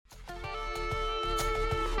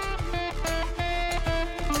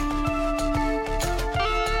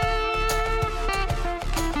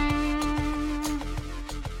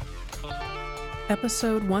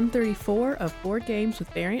Episode 134 of Board Games with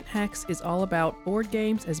Variant Hex is all about board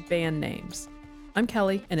games as band names. I'm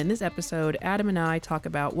Kelly, and in this episode, Adam and I talk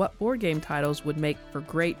about what board game titles would make for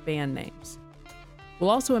great band names. We'll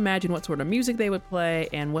also imagine what sort of music they would play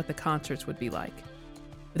and what the concerts would be like.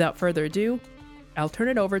 Without further ado, I'll turn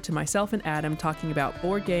it over to myself and Adam talking about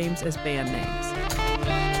board games as band names.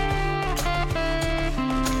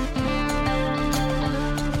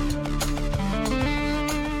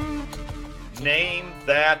 Name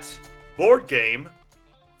that board game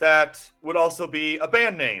that would also be a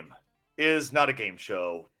band name is not a game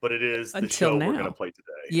show, but it is the Until show now. we're going to play today.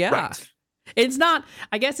 Yeah. Right. It's not,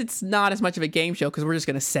 I guess it's not as much of a game show because we're just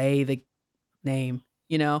going to say the name,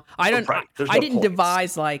 you know? I Right. There's I no didn't points.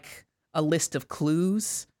 devise like a list of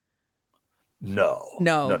clues. No.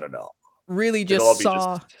 No. Really It'll just all be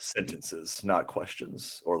saw, just sentences, not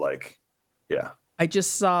questions or like, yeah. I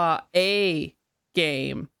just saw a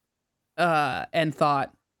game and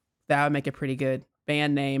thought that would make a pretty good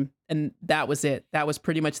band name. And that was it. That was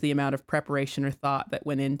pretty much the amount of preparation or thought that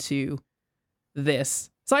went into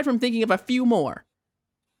this. Aside from thinking of a few more.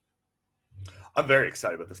 I'm very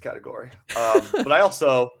excited about this category. But I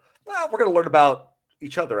also, we're going to learn about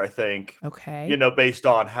each other, I think, Okay. you know, based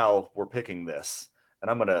on how we're picking this.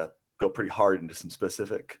 And I'm going to go pretty hard into some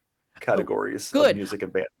specific categories good. of music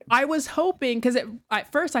and band names. I was hoping, because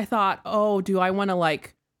at first I thought, oh, do I want to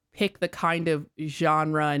like pick the kind of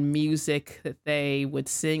genre and music that they would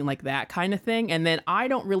sing, like that kind of thing? And then I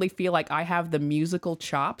don't really feel like I have the musical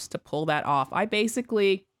chops to pull that off. I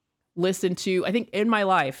basically listen to, I think in my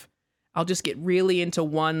life, I'll just get really into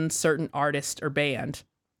one certain artist or band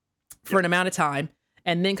for an amount of time,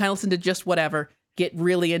 and then kind of listen to just whatever, get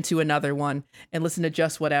really into another one, and listen to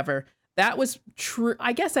just whatever. That was true.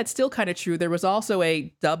 I guess that's still kind of true. There was also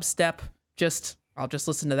a dubstep, I'll just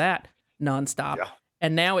listen to that nonstop. Yeah.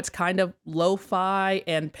 And now it's kind of lo-fi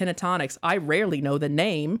and pentatonics. I rarely know the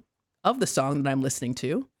name of the song that I'm listening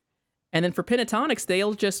to. And then for pentatonics,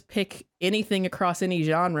 they'll just pick anything across any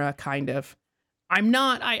genre, kind of. I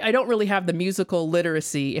don't really have the musical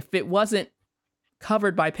literacy. If it wasn't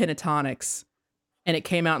covered by pentatonics and it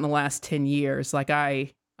came out in the last 10 years, like I'm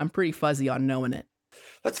pretty fuzzy on knowing it.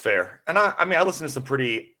 That's fair. And I mean, I listen to some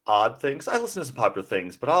pretty odd things. I listen to some popular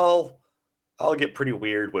things, but I'll get pretty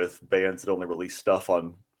weird with bands that only release stuff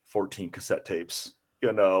on 14 cassette tapes,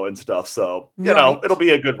 you know, and stuff. So, you know, it'll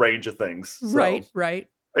be a good range of things. So, Right.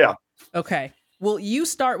 Yeah. Okay. Well, you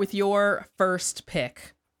start with your first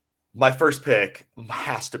pick. My first pick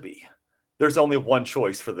has to be, there's only one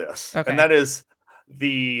choice for this. Okay. And that is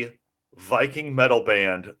the Viking metal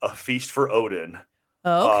band, A Feast for Odin.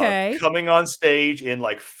 Okay. Coming on stage in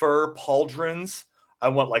like fur pauldrons. I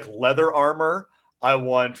want like leather armor. I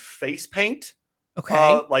want face paint.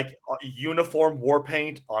 Okay. Like uniform war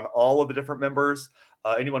paint on all of the different members.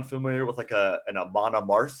 Anyone familiar with like an Amon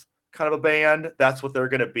Amarth kind of a band? That's what they're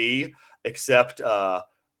going to be, except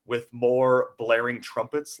with more blaring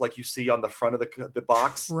trumpets like you see on the front of the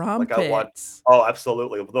box. Trumpets. Like I want, oh,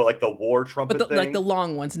 absolutely. Like the war trumpet But thing. like the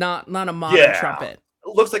long ones, not a modern trumpet.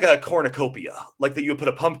 It looks like a cornucopia, like that you would put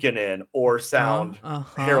a pumpkin in or sound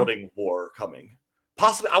heralding war coming.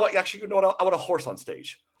 Possibly, I want a horse on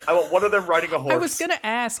stage. I want one of them riding a horse. I was going to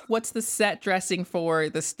ask, what's the set dressing for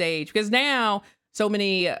the stage? Because now so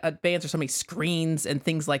many bands are so many screens and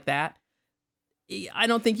things like that. I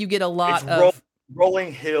don't think you get a lot of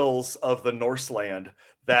rolling hills of the Norseland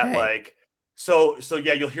that like, so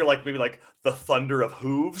yeah, you'll hear like maybe like the thunder of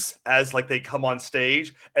hooves as like they come on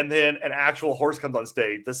stage, and then an actual horse comes on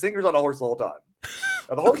stage. The singer's on a horse the whole time.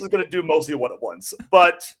 Now, the horse is going to do mostly one at once,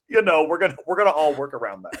 but you know, we're gonna all work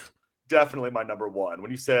around that. Definitely my number one. When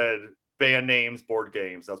you said band names, board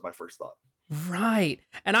games, that was my first thought. Right.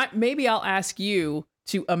 And maybe I'll ask you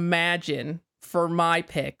to imagine for my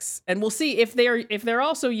picks, and we'll see if they're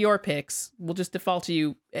also your picks. We'll just default to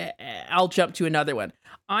you. I'll jump to another one.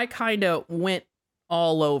 I kind of went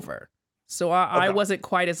all over, so I wasn't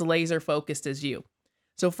quite as laser focused as you.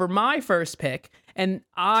 So for my first pick, and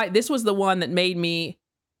this was the one that made me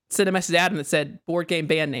send a message to Adam that said, board game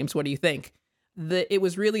band names, what do you think? It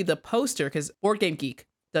was really the poster, because Board Game Geek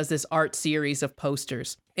does this art series of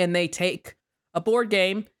posters, and they take a board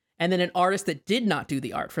game and then an artist that did not do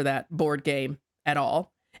the art for that board game at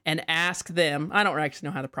all, and ask them, I don't actually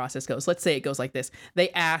know how the process goes. Let's say it goes like this.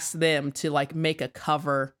 They ask them to like make a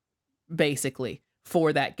cover basically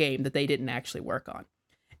for that game that they didn't actually work on.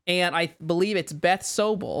 And I believe it's Beth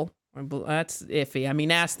Sobel. That's iffy. I mean,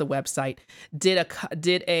 ask the website.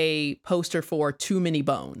 Did a poster for Too Many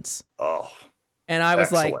Bones. Oh, and I was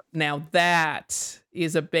excellent. like, now that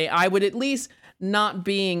is a I would at least, not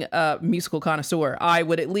being a musical connoisseur, I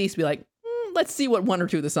would at least be like, let's see what one or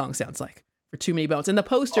two of the songs sounds like for Too Many Bones. And the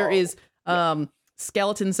poster is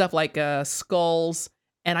skeleton stuff like skulls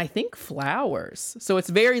and I think flowers. So it's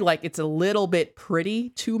very like, it's a little bit pretty,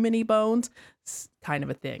 Too Many Bones kind of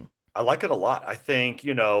a thing. I like it a lot. I think,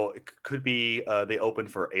 it could be they open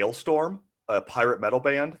for Ailstorm, a pirate metal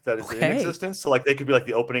band that is in existence. So like they could be like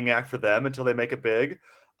the opening act for them until they make it big.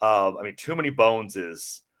 I mean, Too Many Bones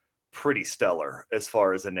is pretty stellar as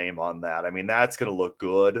far as a name on that. I mean, that's going to look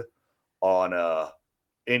good on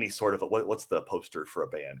any sort of what's the poster for a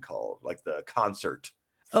band called? Like the concert.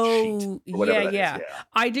 Oh, yeah.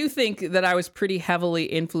 I do think that I was pretty heavily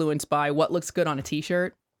influenced by what looks good on a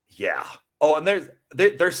t-shirt. Yeah. Oh, and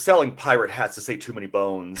they're selling pirate hats to say Too Many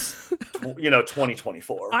Bones,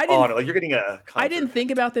 2024. Like you're getting a concert. I didn't think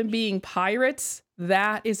about them being pirates.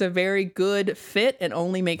 That is a very good fit and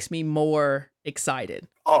only makes me more excited.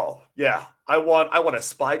 Oh, yeah. I want a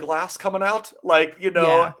spyglass coming out, like,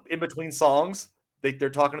 in between songs. They're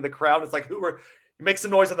talking to the crowd. It's like, make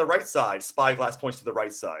some noise on the right side. Spyglass points to the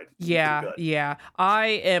right side. Yeah. I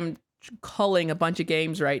am culling a bunch of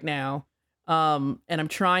games right now. And I'm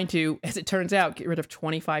trying to, as it turns out, get rid of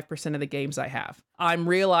 25% of the games I have. I'm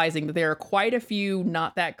realizing that there are quite a few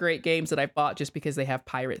not that great games that I've bought just because they have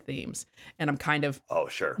pirate themes. And I'm kind of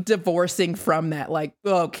divorcing from that. Like,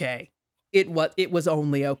 okay, it was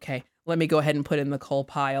only okay. Let me go ahead and put it in the coal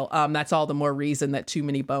pile. That's all the more reason that Too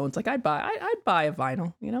Many Bones. Like I'd buy a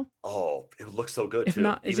vinyl, Oh, it looks so good if too.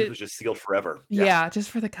 Not, even if it was just sealed forever. Yeah, just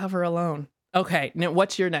for the cover alone. Okay, now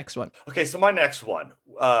what's your next one? Okay, so my next one,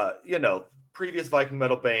 previous Viking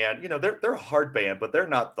metal band, they're a hard band, but they're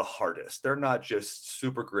not the hardest. They're not just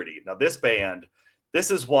super gritty. Now this band,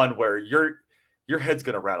 this is one where your head's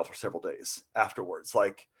gonna rattle for several days afterwards.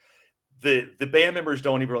 Like the band members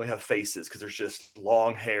don't even really have faces because there's just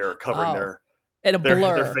long hair covering their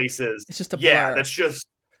faces. It's just a blur. Yeah, that's just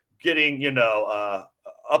getting,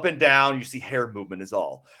 up and down. You see hair movement is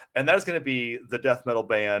all. And that is going to be the death metal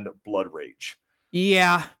band Blood Rage.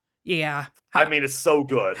 Yeah. I mean, it's so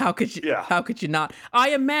good. How could you not? I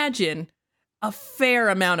imagine a fair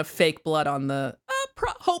amount of fake blood on the,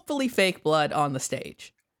 hopefully fake blood on the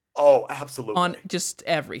stage. Oh, absolutely. On just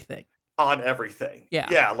everything. On everything.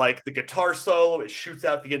 Yeah. Like the guitar solo, it shoots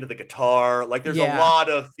out the end of the guitar. Like there's a lot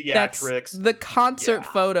of theatrics. The concert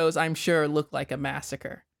photos, I'm sure, look like a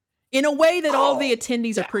massacre. In a way that all the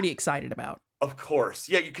attendees are pretty excited about. Of course.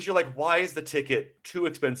 Yeah, because you're like, why is the ticket too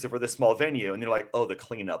expensive for this small venue? And you're like, oh, the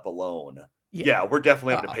cleanup alone. Yeah, we're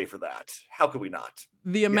definitely able to pay for that. How could we not?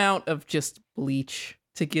 The amount of just bleach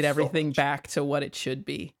to get everything back to what it should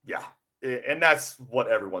be. Yeah. And that's what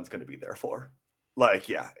everyone's going to be there for. Like,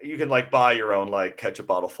 you can like buy your own like ketchup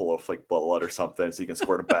bottle full of like blood or something so you can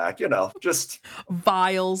squirt it back, just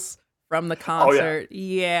vials from the concert.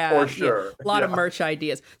 For sure. A lot of merch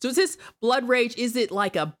ideas. So is this Blood Rage, is it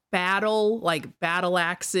like a battle, like battle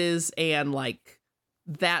axes and like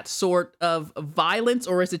that sort of violence?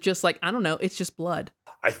 Or is it just like, I don't know, it's just blood?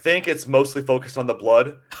 I think it's mostly focused on the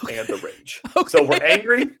blood and the rage. So we're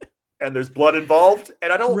angry and there's blood involved.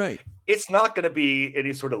 And it's not going to be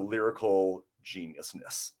any sort of lyrical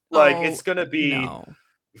geniusness. Like it's going to be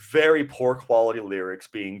very poor quality lyrics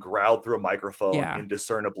being growled through a microphone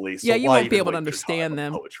indiscernibly. So you won't be able to understand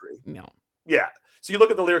them. Poetry. No. Yeah. So you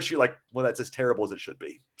look at the lyrics, you're like, well, that's as terrible as it should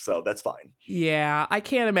be. So that's fine. Yeah. I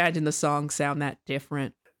can't imagine the songs sound that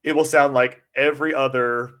different. It will sound like every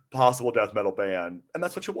other possible death metal band. And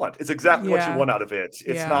that's what you want. It's exactly what you want out of it.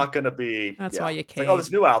 It's not going to be. That's why you came. Like,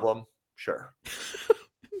 this new album. Sure.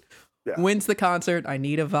 When's the concert? I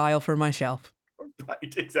need a vial for my shelf.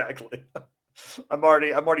 Right. Exactly. I'm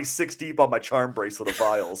already 6 deep on my charm bracelet of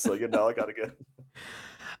vials. So, I got to get.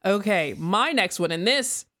 Okay. My next one. And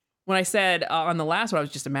this, when I said on the last one, I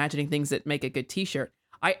was just imagining things that make a good t-shirt.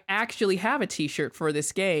 I actually have a t-shirt for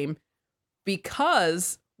this game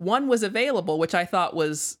because one was available, which I thought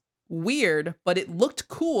was weird, but it looked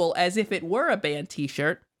cool as if it were a band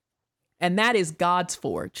t-shirt. And that is God's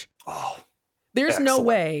Forge. Oh, there's no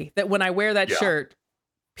way that when I wear that shirt,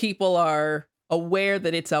 people are aware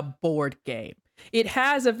that it's a board game. It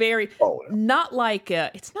has a very, not like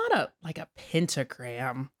it's not a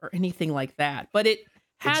pentagram or anything like that, but it's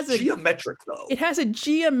geometric though. It has a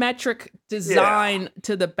geometric design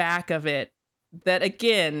to the back of it that,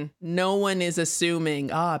 again, no one is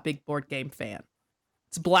assuming, big board game fan.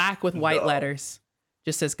 It's black with white letters.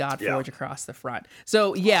 Just says God Forge across the front.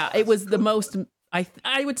 So it was the most,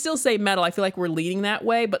 I would still say metal. I feel like we're leaning that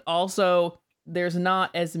way, but also there's not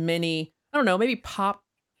as many, I don't know, maybe pop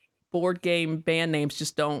board game band names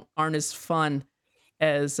just aren't as fun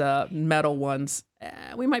as metal ones.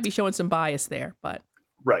 We might be showing some bias there, but.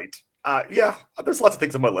 Right. Yeah, there's lots of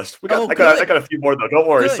things on my list. Oh, I good. got a few more though. Don't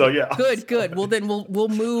worry. Good, So yeah. good. Well, then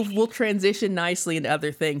we'll transition nicely into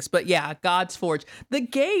other things. But yeah, God's Forge. The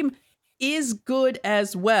game is good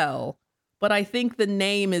as well, but I think the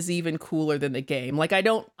name is even cooler than the game. Like I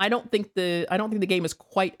don't think the game is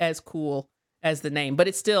quite as cool as the name, but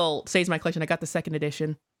it still saves my collection. I got the second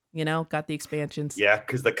edition. Got the expansions. Yeah,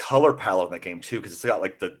 because the color palette in the game too, because it's got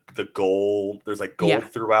like the gold. There's like Yeah,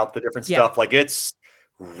 gold throughout the different yeah. stuff. Like it's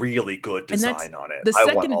really good And that's design on it. the I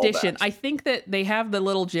want second all edition. that. I think that they have the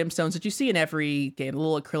little gemstones that you see in every game, the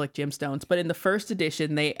little acrylic gemstones. But in the first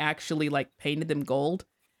edition, they actually like painted them gold.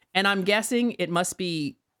 And I'm guessing it must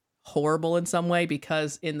be horrible in some way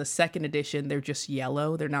because in the second edition, they're just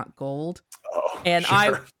yellow. They're not gold. Oh, And sure.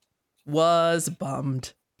 I was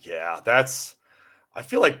bummed. Yeah, I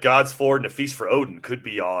feel like God's Forge and A Feast for Odin could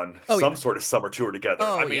be on some sort of summer tour together.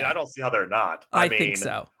 Oh, I mean, yeah. I don't see how they're not. I mean, think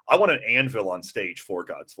so. I want an anvil on stage for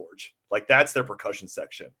God's Forge. Like that's their percussion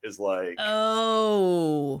section. Is like,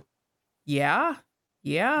 Oh, yeah,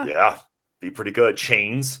 yeah, be pretty good.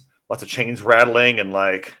 Chains, lots of chains rattling and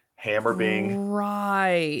like hammer being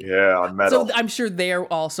right. yeah on metal. So I'm sure they're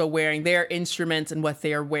also wearing their instruments, and what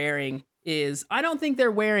they're wearing is, I don't think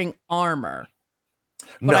they're wearing armor,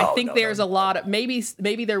 but I think there's a lot of maybe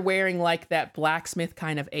they're wearing like that blacksmith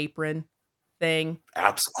kind of apron thing.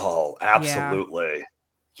 Absolutely.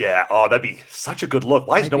 Yeah. Oh, that'd be such a good look.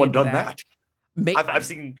 Why has no one done that? I've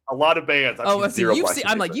seen a lot of bands.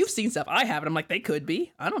 You've seen stuff. I haven't. I'm like, they could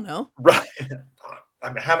be. I don't know. Right.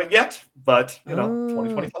 I haven't yet, but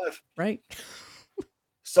 2025. Right.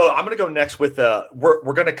 So I'm gonna go next with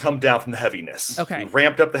we're gonna come down from the heaviness. Okay. We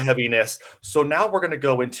ramped up the heaviness. So now we're gonna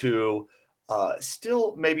go into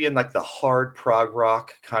still maybe in like the hard prog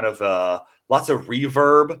rock kind of lots of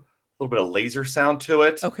reverb, a little bit of laser sound to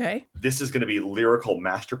it. Okay. This is going to be lyrical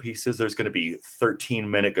masterpieces. There's going to be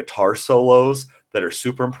 13-minute guitar solos that are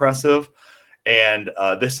super impressive. And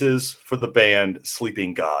this is for the band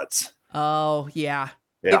Sleeping Gods. Oh, yeah.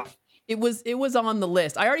 Yeah. It was on the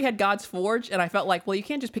list. I already had God's Forge, and I felt like, well, you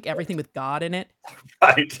can't just pick everything with God in it.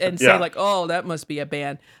 Right. And say like, oh, that must be a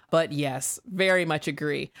band. But yes, very much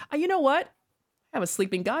agree. You know what? I have a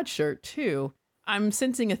Sleeping God shirt too. I'm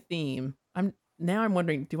sensing a theme. I'm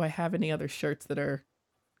wondering, do I have any other shirts that are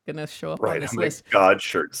gonna show up on this list? God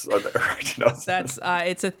shirts are there right now. That's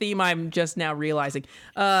it's a theme I'm just now realizing.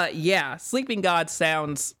 Yeah, Sleeping God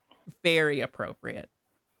sounds very appropriate.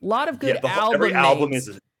 A lot of good every album names.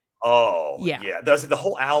 is the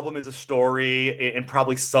whole album is a story and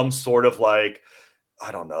probably some sort of like,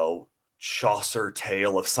 I don't know, Chaucer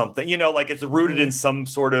tale of something, like it's rooted in some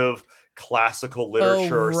sort of classical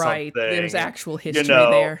literature or something. There's actual history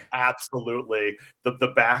there. Absolutely.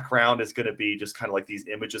 The background is going to be just kind of like these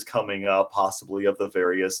images coming up, possibly of the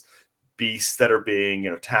various beasts that are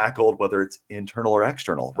being, tackled, whether it's internal or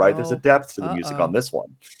external, right? There's a depth to the music on this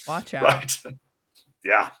one. Watch out. Right.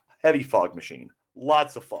 Yeah. Heavy fog machine.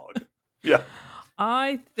 Lots of fog. Yeah.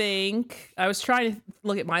 I think I was trying to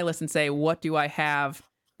look at my list and say, what do I have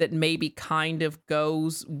that maybe kind of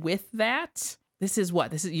goes with that? This is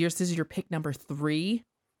your pick number 3.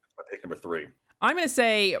 My pick number 3. I'm going to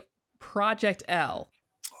say Project L.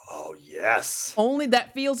 Oh, yes. Only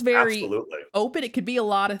that feels very Absolutely open. It could be a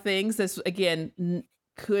lot of things. This, again,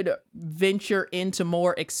 could venture into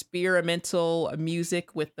more experimental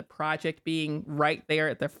music with the project being right there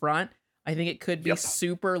at the front. I think it could be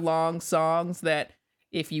super long songs that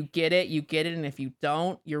if you get it, you get it. And if you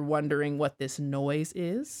don't, you're wondering what this noise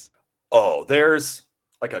is. Oh, there's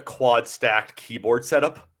like a quad stacked keyboard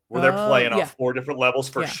setup where they're playing on 4 different levels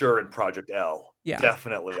for sure in Project L. Yeah.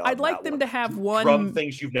 Definitely. I'd like them to have one drum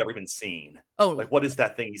things you've never even seen. Oh, like what is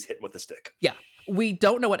that thing he's hitting with the stick? Yeah. We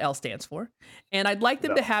don't know what L stands for. And I'd like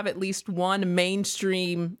them to have at least one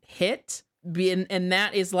mainstream hit. And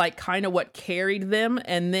that is like kind of what carried them.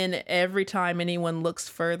 And then every time anyone looks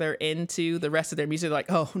further into the rest of their music, they're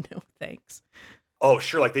like, oh no, thanks. Oh,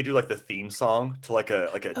 sure. Like they do like the theme song to like a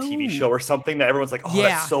TV show or something that everyone's like, oh,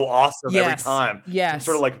 that's so awesome every time. Yes.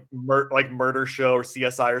 Some sort of like murder show or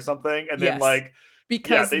CSI or something. And then like,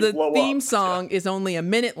 because the theme song is only a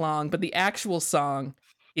minute long, but the actual song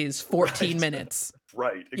is 14 minutes.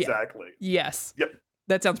 Right. Exactly. Yeah. Yes. Yep.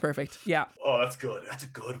 That sounds perfect. Yeah. Oh, that's good. That's a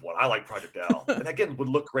good one. I like Project L. And again, would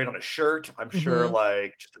look great on a shirt. I'm sure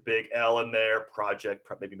like just a big L in there. Project,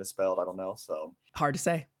 maybe misspelled. I don't know. So hard to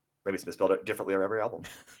say. Maybe it's misspelled differently on every album.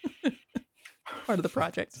 Part of the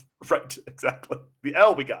project. Right, exactly. The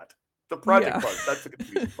L we got. The project part. That's the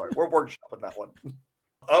confusing part. We're workshopping that one.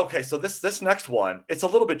 Okay, so this next one, it's a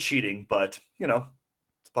little bit cheating, but it's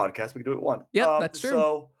a podcast. We can do it one. Yeah, that's true.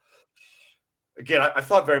 So again, I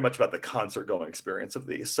thought very much about the concert going experience of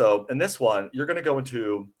these. So in this one, you're going to go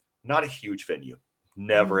into not a huge venue,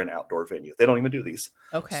 never Mm, an outdoor venue. They don't even do these.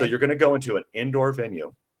 So okay. you're going to go into an indoor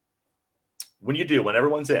venue. When you do, when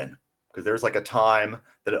everyone's in, because there's like a time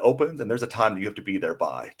that it opens and there's a time that you have to be there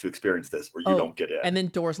by to experience this, or you Oh, don't get in. and then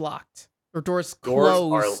doors locked or doors Doors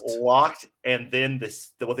are closed. locked, and then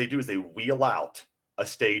what they do is they wheel out a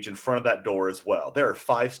stage in front of that door as well. There are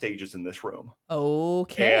 5 stages in this room. And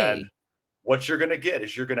Okay. what you're going to get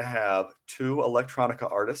is you're going to have 2 electronica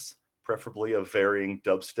artists, preferably of varying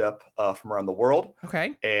dubstep from around the world.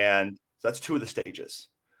 Okay. And that's 2 of the stages.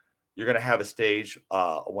 You're going to have a stage,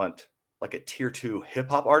 want like a tier 2 hip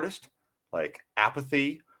hop artist, like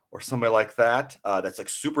Apathy or somebody like that. That's like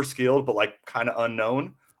super skilled, but like kind of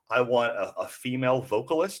unknown. I want a female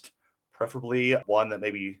vocalist, preferably one that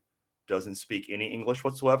maybe doesn't speak any English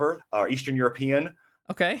whatsoever, or Eastern European,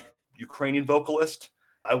 Okay. Ukrainian vocalist.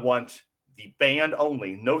 I want the band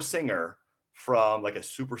only, no singer, from like a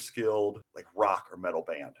super skilled like rock or metal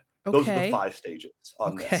band. Those are the Okay. 5 stages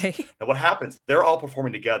on this. Okay. And what happens, they're all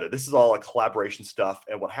performing together. This is all a collaboration stuff.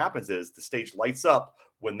 And what happens is the stage lights up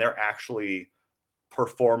when they're actually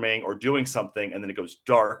performing or doing something, and then it goes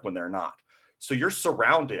dark when they're not. So you're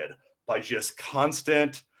surrounded by just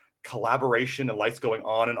constant collaboration and lights going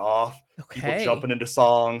on and off, people Okay. jumping into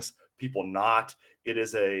songs, people not. It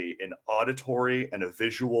is an auditory and a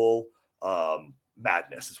visual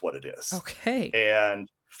madness is what it is. Okay. And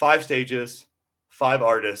 5 stages, 5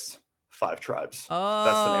 artists, 5 tribes.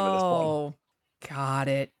 That's the name of this one. Oh, got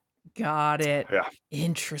it. Got it. Yeah.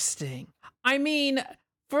 Interesting. I mean,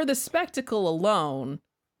 for the spectacle alone,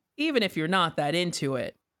 even if you're not that into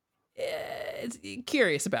it, it's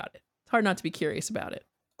curious about it. It's hard not to be curious about it.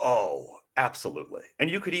 Oh, absolutely. And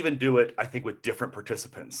you could even do it, I think, with different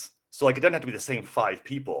participants. So like it doesn't have to be the same 5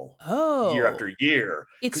 people year Oh, after year.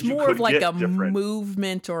 it's 'Cause you more of could like get a different.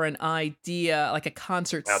 movement or an idea, like a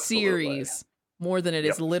concert Absolutely. series, more than it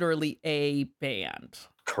is Yep. literally a band.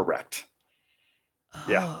 Correct.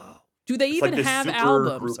 Yeah. Oh. Do they It's like even this have super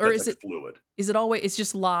albums, group or that's like fluid. is it always it's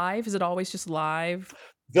just live? Is it always just live?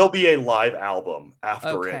 There'll be a live album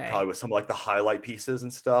after it, Okay. probably with some like the highlight pieces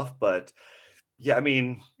and stuff. But yeah, I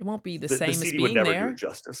mean, It won't be the the same as CD would being never do it there.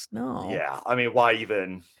 justice. No. Yeah. I mean, why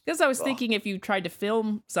even? Because I was Ugh. thinking if you tried to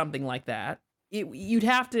film something like that, you'd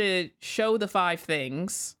have to show the 5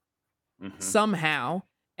 things Mhm. somehow.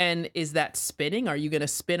 And is that spinning? Are you going to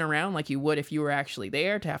spin around like you would if you were actually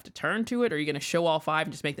there to have to turn to it? Or are you going to show all 5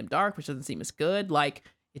 and just make them dark, which doesn't seem as good? Like,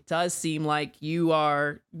 it does seem like you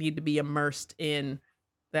need to be immersed in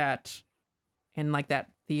that, in like that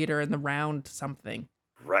theater in the round something.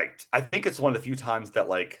 Right. I think it's one of the few times that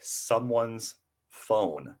like someone's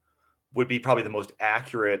phone would be probably the most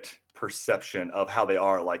accurate perception of how they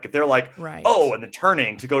are. Like if they're like, Right. oh, and then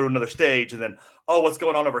turning to go to another stage, and then, oh, what's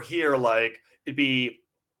going on over here? Like it'd be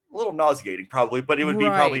a little nauseating probably, but it would be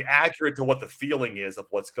probably Right. accurate to what the feeling is of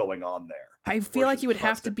what's going on there I feel like versus you would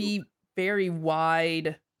have to constant be movement. very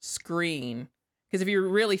wide screen. Because if you're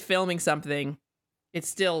really filming something, it's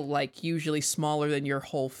still like usually smaller than your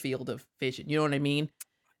whole field of vision. You know what I mean?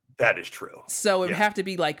 That is true. So it would Yeah. have to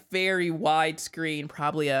be like very wide screen,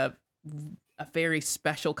 probably a very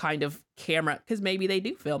special kind of camera, because maybe they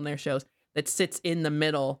do film their shows that sits in the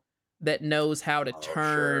middle that knows how to Oh,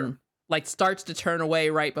 turn, sure. like starts to turn away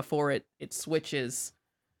right before it switches.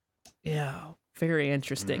 Yeah, very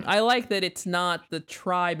interesting. Mm, I like that it's not the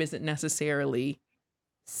tribe isn't necessarily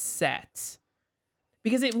set,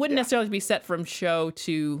 because it wouldn't yeah. necessarily be set from show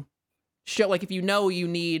to show. Like if you know you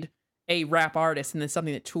need a rap artist and then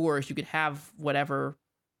something that tours, you could have whatever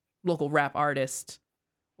local rap artist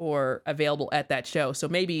or available at that show. So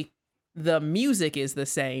maybe the music is the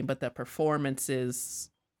same, but the performances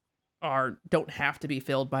don't have to be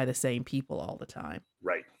filled by the same people all the time.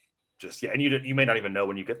 Right. Just yeah, and you may not even know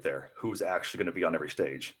when you get there who's actually going to be on every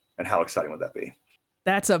stage, and how exciting would that be?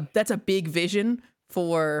 That's a big vision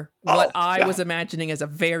for what Oh I yeah, was imagining as a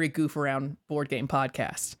very goof around board game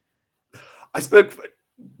podcast. I spent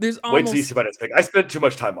There's wait till you almost see my next pick. I spent too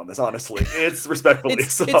much time on this, honestly. It's respectfully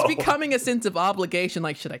so. it's becoming a sense of obligation.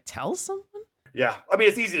 Like, should I tell someone? Yeah, I mean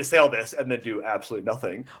it's easy to say all this and then do absolutely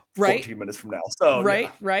nothing Right? 14 minutes from now. So Right,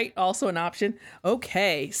 yeah, right. Also an option.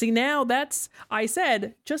 Okay. See, now I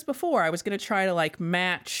said just before I was going to try to like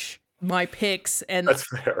match my picks, that's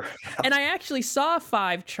fair. and I actually saw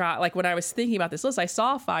 5 tribes. Like when I was thinking about this list, I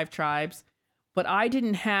saw 5 tribes, but I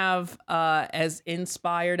didn't have as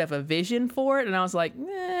inspired of a vision for it. And I was like,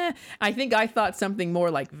 I think I thought something more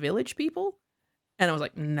like Village People. And I was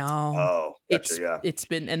like, no, Oh, gotcha. Yeah, it's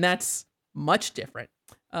been, and that's much different.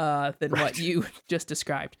 than what you just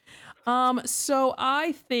described. So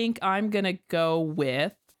I think I'm gonna go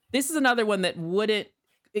with this is another one that wouldn't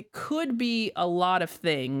it could be a lot of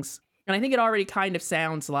things. And I think it already already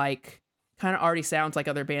sounds like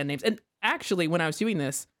other band names. And actually, when I was doing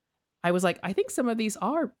this, I was like, I think some of these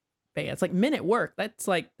are bands. Like Men at Work, that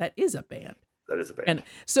is a band. That is a band. And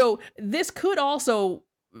so this could also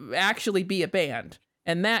actually be a band,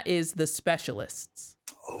 and that is The Specialists.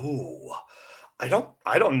 Oh, I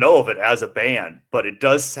don't know of it as a band, but it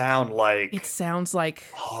does sound like that's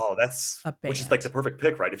a band. Which is like the perfect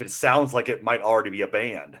pick, right? If it sounds like it might already be a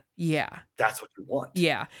band, yeah, that's what you want.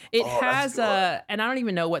 Yeah, it has and I don't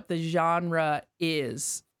even know what the genre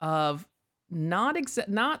is of not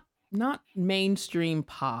mainstream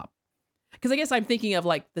pop. Because I guess I'm thinking of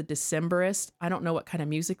like the Decemberists. I don't know what kind of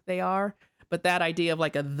music they are, but that idea of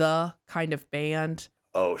like the kind of band.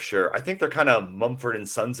 Oh, sure. I think they're kind of Mumford and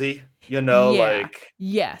Sonsy, like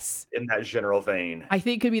yes, in that general vein. I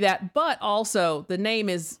think it could be that, but also the name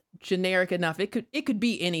is generic enough. It could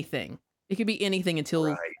be anything. It could be anything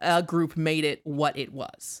until a group made it what it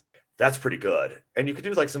was. That's pretty good. And you could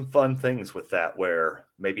do like some fun things with that where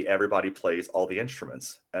maybe everybody plays all the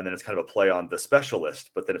instruments and then it's kind of a play on the specialist.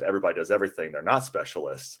 But then if everybody does everything, they're not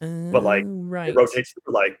specialists. But like it rotates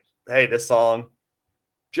through like, hey, this song,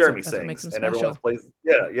 Jeremy sings and everyone else plays.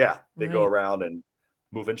 Yeah. They go around and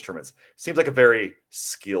move instruments. Seems like a very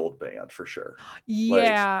skilled band for sure.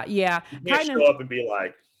 Yeah. You can't show up and be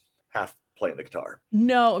like half playing the guitar.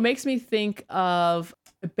 No, it makes me think of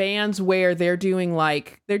bands where they're doing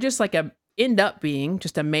they're just end up being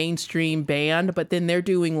just a mainstream band, but then they're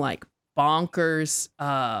doing like bonkers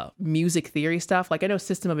music theory stuff. Like I know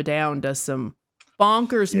System of a Down does some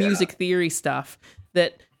bonkers music theory stuff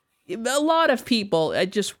that a lot of people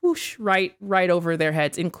just whoosh right over their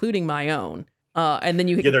heads, including my own. And then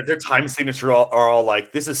their time signature are all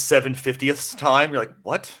like, this is 7/50th time. You're like,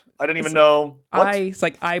 what? I didn't even know. It's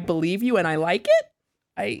like, I believe you and I like it.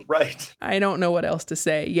 I don't know what else to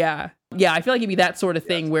say. Yeah. I feel like it'd be that sort of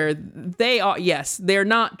thing where they are. Yes, they're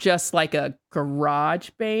not just like a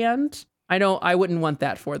garage band. I wouldn't want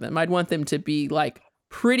that for them. I'd want them to be like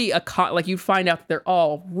pretty like you'd find out that they're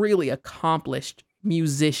all really accomplished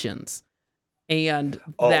musicians. And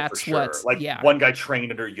that's what one guy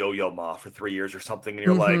trained under Yo-Yo Ma for 3 years or something, and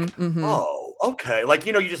you're oh, okay. Like,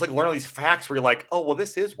 you just like learn all these facts where you're like, oh, well,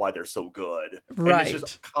 this is why they're so good. Right. And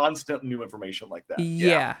it's just constant new information like that.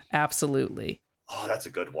 Yeah, absolutely. Oh, that's a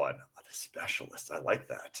good one. The Specialist. I like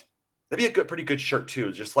that. That'd be a pretty good shirt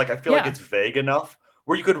too. Just like, I feel like it's vague enough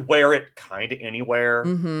where you could wear it kind of anywhere.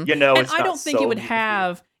 And it's I don't think it would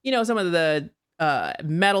have, some of the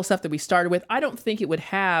metal stuff that we started with. I don't think they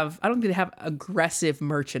have aggressive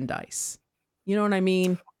merchandise. You know what I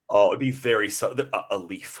mean? Oh, it'd be very a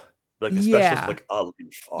leaf. Like the Specialist, like a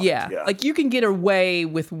leaf. Yeah. Like you can get away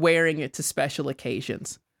with wearing it to special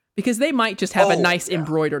occasions because they might just have a nice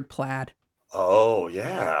embroidered plaid. Oh,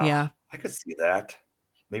 yeah. Yeah. I could see that.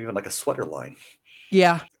 Maybe even like a sweater line.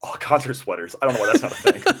 Yeah. Oh, concert sweaters. I don't know why that's not a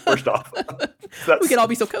thing. First off, we could all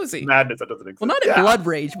be so cozy. Madness that doesn't exist. Well, not in Blood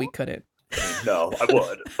Rage, we couldn't. No, I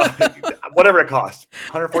would. Whatever it costs.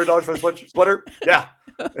 $140 for a sweater? Yeah.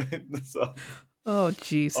 Oh,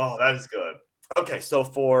 jeez. Oh, that is good. Okay, so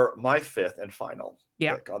for my fifth and final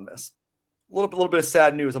pick on this, a little bit of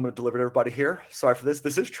sad news I'm going to deliver to everybody here. Sorry for this.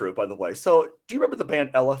 This is true, by the way. So, do you remember the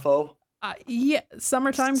band LFO?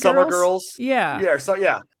 Summertime Girls. Summer Girls. Yeah. So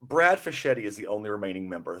Brad Fischetti is the only remaining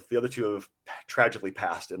member. The other two have tragically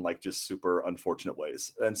passed in like just super unfortunate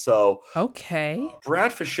ways. And so,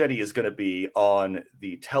 Brad Fischetti is going to be on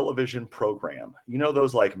the television program. You know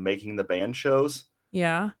those like Making the Band shows?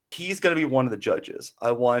 Yeah. He's going to be one of the judges.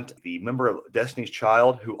 I want the member of Destiny's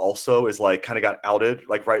Child who also is like kind of got outed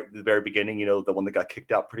like right at the very beginning, the one that got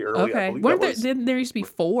kicked out pretty early. Okay. There used to be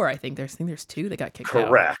 4, I think. There's 2 that got kicked out.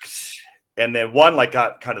 Correct. And then one like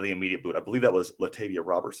got kind of the immediate boot. I believe that was Latavia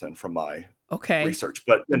Robertson from my research.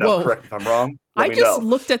 But correct me if I'm wrong. I just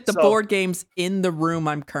looked at the board games in the room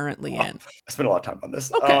I'm currently in. I spent a lot of time on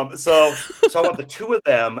this. Okay. So I want the 2 of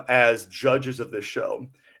them as judges of this show.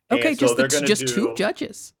 Okay, so just 2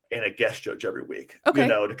 judges. And a guest judge every week. Okay.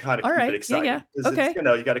 To kind of keep it exciting. Yeah. Okay.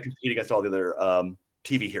 You got to compete against all the other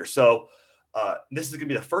TV here. So this is going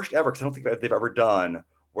to be the first ever, because I don't think that they've ever done,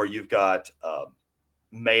 where you've got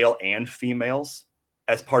male and females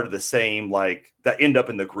as part of the same, like, that end up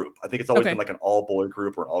in the group. I think it's always been like an all-boy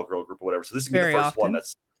group or an all-girl group or whatever. So this is going to be the first one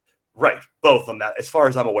that's right. Both of them. That, as far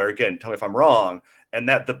as I'm aware, again, tell me if I'm wrong. And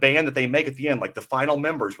that the band that they make at the end, like the final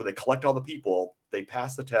members where they collect all the people, they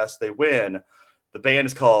pass the test, they win. The band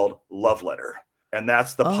is called Love Letter. and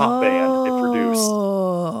that's the pop band it produced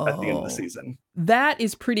at the end of the Oh, season. that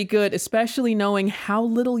is pretty good, especially knowing how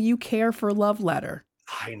little you care for Love Letter.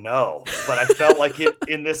 I know, but I felt like it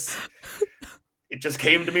just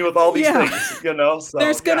came to me with all these Yeah. things, you know? So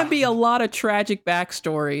There's going to yeah. be a lot of tragic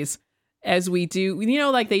backstories as we do. You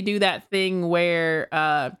know, like they do that thing where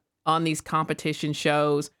on these competition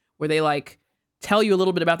shows where they like tell you a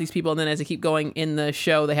little bit about these people, and then as they keep going in the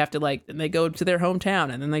show, they have to like, and they go to their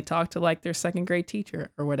hometown and then they talk to like their second grade teacher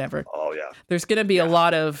or whatever. Oh yeah. There's going to be Yeah.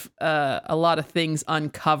 a lot of things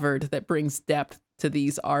uncovered that brings depth to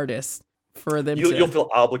these artists for them You'll feel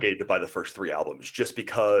obligated by the first 3 albums just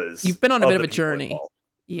because you've been on a bit of the a people journey. involved.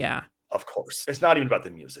 Yeah. Of course. It's not even about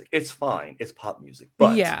the music. It's fine. It's pop music.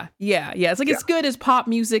 But Yeah. It's like as good as pop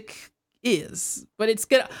music is, but it's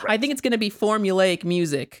good. I think it's going to be formulaic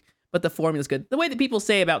music, but the formula's good. The way that people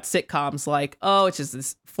say about sitcoms, like, oh, it's just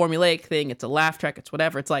this formulaic thing. It's a laugh track. It's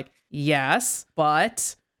whatever. It's like, yes,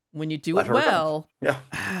 but when you do Let it her well, yeah.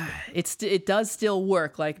 it does still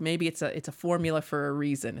work. Like maybe it's a formula for a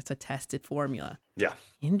reason. It's a tested formula. Yeah.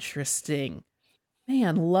 Interesting.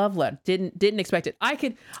 Man, Love Letter. Didn't expect it. I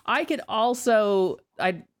could also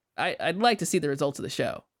I'd like to see the results of the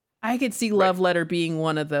show. I could see Love Letter being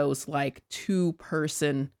one of those like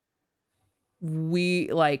 2-person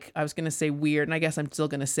I was gonna say weird, and I guess I'm still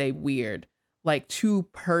gonna say weird. Like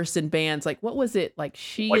 2-person bands. Like what was it? Like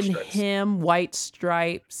She White and Stripes. Him, White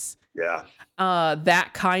Stripes. Yeah.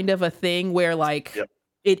 That kind of a thing where like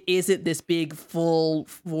it isn't this big full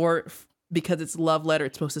because it's Love Letter,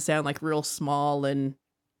 it's supposed to sound like real small and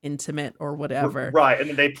intimate or whatever. Right. And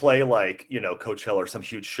then they play like, you know, Coachella or some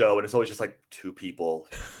huge show, and it's always just like 2 people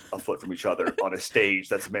a foot from each other on a stage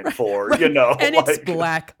that's meant for, you know. And like, it's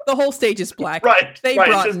black. The whole stage is black. Right. They right.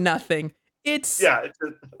 brought It's just, nothing. It's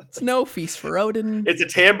it's no feast for Odin. It's a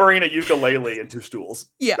tambourine, a ukulele, and 2 stools.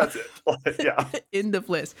 Yeah. That's it. Yeah. In the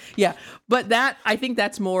bliss. Yeah. But I think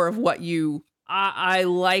that's more of what I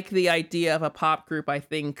like the idea of a pop group. I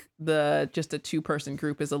think just a 2-person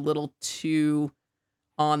group is a little too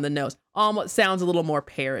on the nose. Almost sounds a little more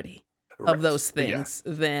parody of those things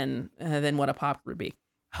than what a pop group would be.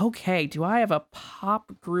 Okay, do I have a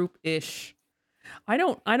pop group-ish? I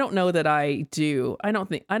don't know that I do. I don't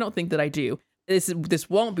think that I do. This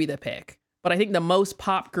won't be the pick, but I think the most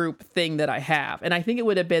pop group thing that I have, and I think it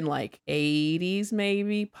would have been like 80s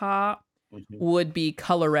maybe pop, would be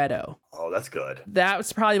Coloretto. Oh, that's good. That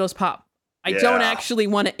was probably the most pop. I don't actually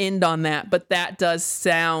want to end on that, but that does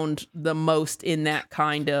sound the most in that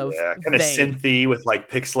kind of kind of synthy with like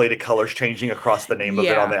pixelated colors changing across the name of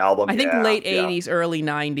it on the album. I think late 80s, early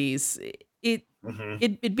 90s.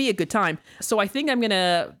 It'd be a good time. So I think I'm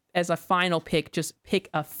gonna, as a final pick, just pick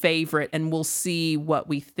a favorite, and we'll see what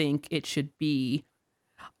we think it should be.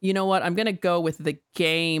 You know what? I'm gonna go with the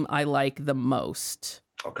game I like the most.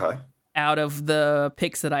 Okay. Out of the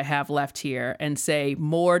picks that I have left here, and say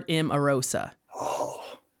Mord im Arosa. Oh,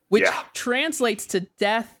 which translates to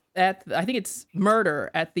death I think it's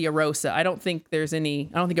murder at the Arosa. I don't think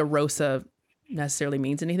Arosa necessarily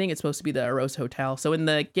means anything. It's supposed to be the Arosa Hotel. So in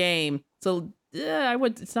the game,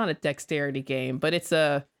 it's not a dexterity game, but it's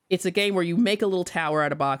a game where you make a little tower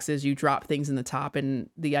out of boxes, you drop things in the top, and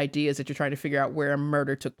the idea is that you're trying to figure out where a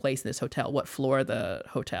murder took place in this hotel, what floor of the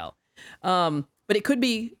hotel. But it could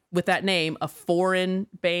be, with that name, a foreign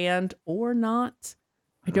band or not.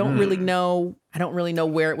 I don't really know. I don't really know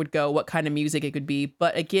where it would go, what kind of music it could be.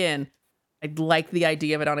 But again, I like the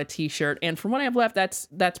idea of it on a t-shirt. And from what I have left,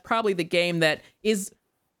 that's probably the game that is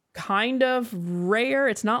kind of rare.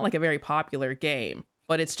 It's not like a very popular game,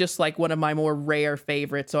 but it's just like one of my more rare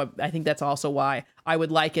favorites. So I think that's also why I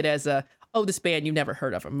would like it as this band you've never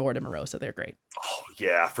heard of, Mord im Arosa. They're great. Oh,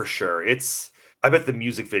 yeah, for sure. I bet the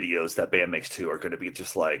music videos that band makes too are going to be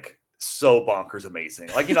just like so bonkers amazing.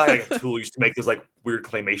 Like, you know, like Tool used to make those like weird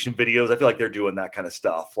claymation videos. I feel like they're doing that kind of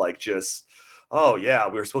stuff. Like just, oh yeah,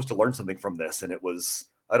 we were supposed to learn something from this, and it was,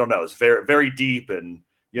 I don't know, it was very, very deep and,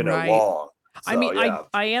 you know, long. So, I mean,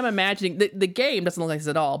 I am imagining the game doesn't look like this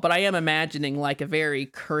at all, but I am imagining like a very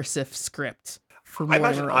cursive script. I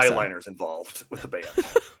imagine eyeliners involved with the band.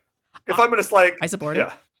 If I'm gonna like, I support it.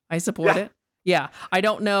 I support it. Yeah, I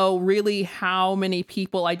don't know really how many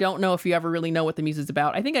people. I don't know if you ever really know what the music's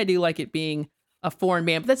about. I think I do like it being a foreign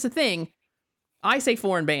band, but that's the thing. I say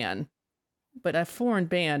foreign band, but a foreign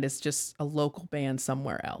band is just a local band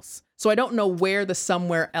somewhere else. So I don't know where the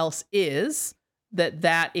somewhere else is.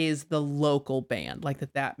 That is the local band, like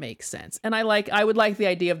that makes sense. And I would like the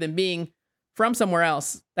idea of them being from somewhere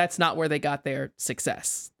else. That's not where they got their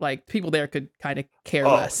success. Like people there could kind of care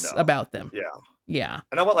less about them. Yeah.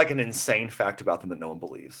 And I want like an insane fact about them that no one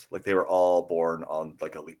believes. Like they were all born on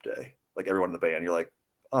like a leap day. like everyone in the band. You're like,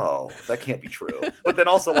 oh, that can't be true. But then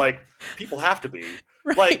also like people have to be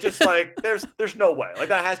Right. like, just like there's no way. Like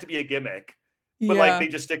that has to be a gimmick. But like they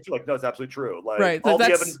just stick to like, no, it's absolutely true. Like Right, so all the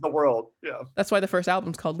evidence in the world. Yeah. That's why the first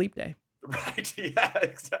album's called Leap Day. Right. Yeah,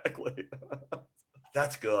 exactly.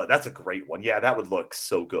 That's good. That's a great one. Yeah, that would look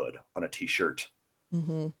so good on a t-shirt.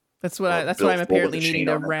 Mm-hmm. That's what I'm Bill apparently with the needing chain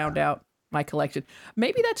to on it. round out my collection.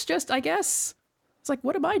 Maybe that's just, I guess, it's like,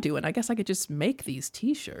 what am I doing? I guess I could just make these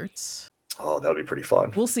t-shirts. Oh, that would be pretty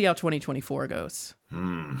fun. We'll see how 2024 goes.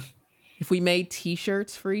 If we made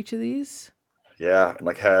t-shirts for each of these, Yeah, and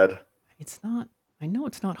like had, I know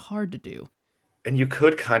it's not hard to do. and you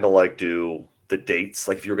could kind of like do the dates,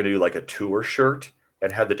 like if you were gonna do like a tour shirt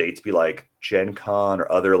and have the dates be like Gen Con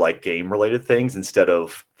or other like game related things instead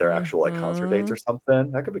of their actual like concert dates or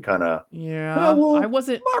something. That could be kind of, Yeah, well, I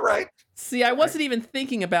wasn't. all right. See, I wasn't even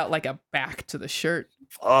thinking about like a back to the shirt.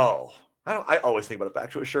 Oh, I always think about it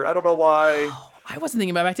back to a shirt. I don't know why. I wasn't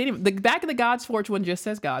thinking about back to any. The back of the God's Forge one just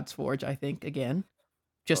says God's Forge, I think, again.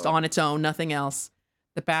 Just on its own, nothing else.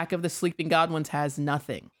 The back of the Sleeping God ones has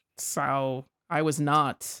nothing. So I was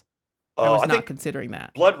not I think considering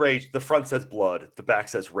that. Blood Rage, the front says blood, the back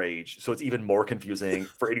says rage. So it's even more confusing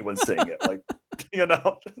for anyone saying it. Like, you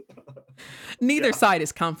know? Neither side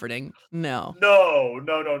is comforting. No.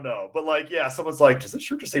 No. But like, yeah, someone's like, does this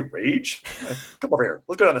shirt just say rage? Come over here.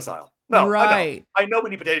 Let's go down this aisle. No, Right. I know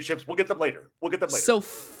we need potato chips. We'll get them later. So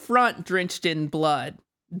front drenched in blood,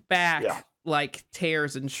 back like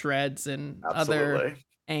tears and shreds and other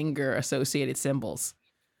anger associated symbols.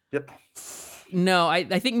 Yep. No, I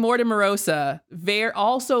think Mortimerosa,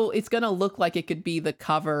 it's going to look like it could be the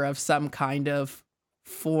cover of some kind of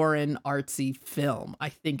foreign artsy film, I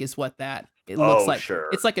think is what it looks like. Sure.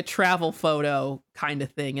 It's like a travel photo kind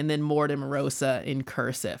of thing. And then Mortimerosa in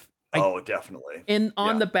cursive. Definitely. And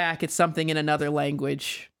on the back, it's something in another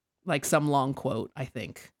language, like some long quote, I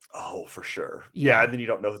think. Oh, for sure. Yeah. Yeah, and then you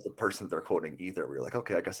don't know the person that they're quoting either. We're like,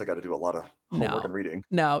 okay, I guess I got to do a lot of homework and reading.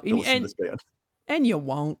 No, to listen to this band. And you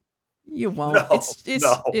won't. You won't. No,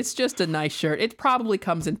 it's just a nice shirt. It probably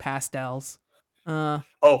comes in pastels. For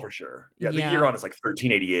sure. Yeah, the year on is like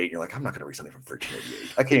 1388. You're like, I'm not going to read something from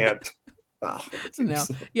 1388. I can't. No.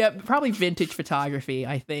 Yeah, probably vintage photography,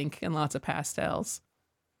 I think, and lots of pastels.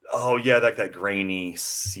 Oh yeah, like that grainy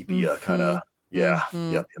sepia kind of. Yeah.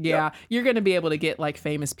 Yep. You're going to be able to get like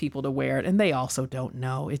famous people to wear it, and they also don't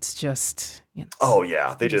know. It's just, oh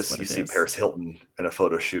yeah, you see Paris Hilton in a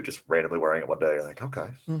photo shoot just randomly wearing it one day. You're like, okay,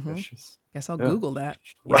 guess I'll Google that.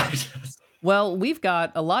 Right. Well, we've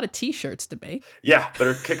got a lot of t-shirts to make. Yeah,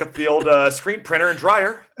 better kick up the old screen printer and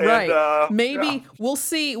dryer. Right. Maybe we'll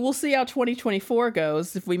see how 2024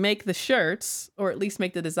 goes if we make the shirts, or at least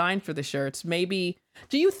make the design for the shirts. Maybe.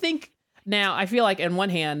 Do you think? Now, I feel like on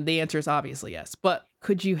one hand, the answer is obviously yes, but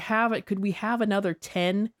could we have another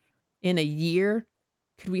 10 in a year?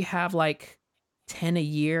 Could we have like 10 a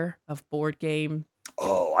year of board game?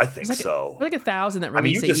 Oh, I think so. Like 1,000 that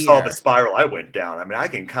release a year. You just saw the spiral I went down. I mean, I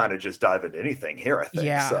can kind of just dive into anything here, I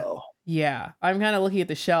think. So. Yeah. I'm kind of looking at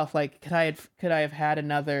the shelf like, could I have had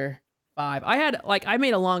another 5? I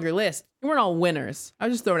made a longer list. We weren't all winners. I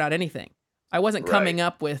was just throwing out anything. I wasn't coming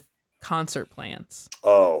up with concert plans.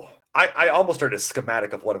 Oh, I almost started a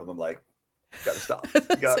schematic of one of them. I'm like, gotta stop.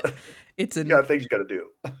 It's things you gotta do.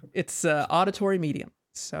 It's auditory medium.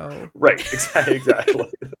 So right, exactly.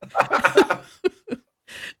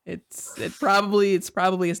 it's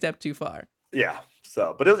probably a step too far. Yeah.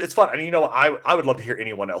 So, but it's fun. And I would love to hear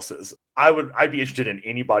anyone else's. I'd be interested in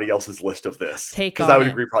anybody else's list of this, because I would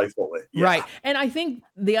agree probably fully. Yeah. Right. And I think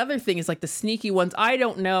the other thing is like the sneaky ones. I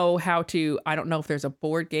don't know if there's a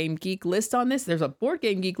Board Game Geek list on this. There's a Board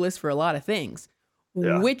Game Geek list for a lot of things.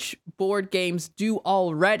 Yeah. Which board games do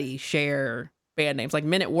already share band names? Like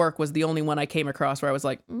Men at Work was the only one I came across where I was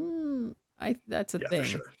like, that's a thing. For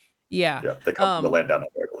sure. Yeah. Yeah. They come from the land down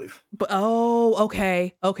there, I believe. But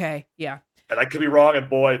okay. Yeah. And I could be wrong, and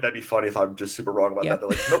boy, that'd be funny if I'm just super wrong about that. They're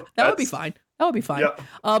like, nope, that would be fine. Yeah.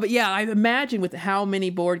 But yeah, I imagine with how many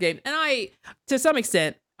board games, and to some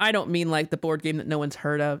extent, I don't mean like the board game that no one's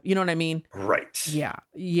heard of. You know what I mean? Right. Yeah.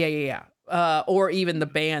 Or even the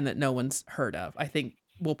band that no one's heard of. I think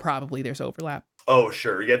there's overlap. Oh,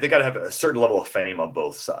 sure. Yeah, they got to have a certain level of fame on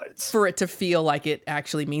both sides for it to feel like it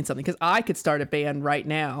actually means something. Because I could start a band right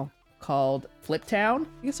now called Fliptown.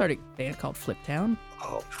 You can start a band called Fliptown.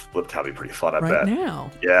 Oh, Fliptown would be pretty fun, I bet. Right now.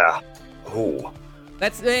 Yeah. Oh.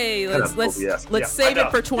 Let's save it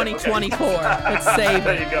for 2024. Let's save it.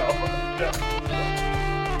 There you go. Yeah.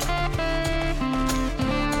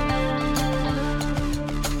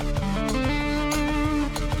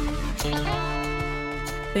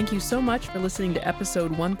 Thank you so much for listening to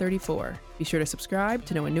episode 134. Be sure to subscribe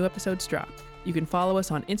to know when new episodes drop. You can follow us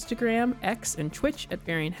on Instagram, X, and Twitch at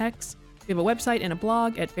Variant Hex. We have a website and a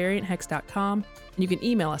blog at varianthex.com, and you can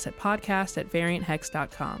email us at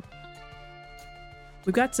podcast@varianthex.com.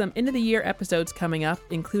 We've got some end-of-the-year episodes coming up,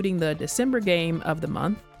 including the December game of the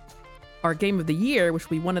month, our game of the year, which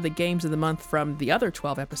will be one of the games of the month from the other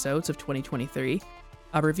 12 episodes of 2023,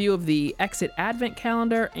 a review of the Exit Advent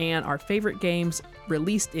Calendar, and our favorite games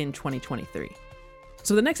released in 2023.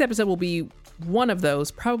 So the next episode will be one of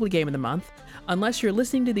those, probably game of the month, unless you're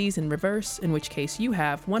listening to these in reverse, in which case you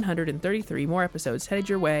have 133 more episodes headed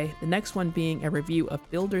your way, the next one being a review of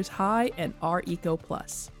Builders High and R-Eco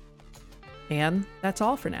Plus. And that's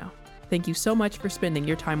all for now. Thank you so much for spending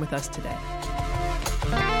your time with us today.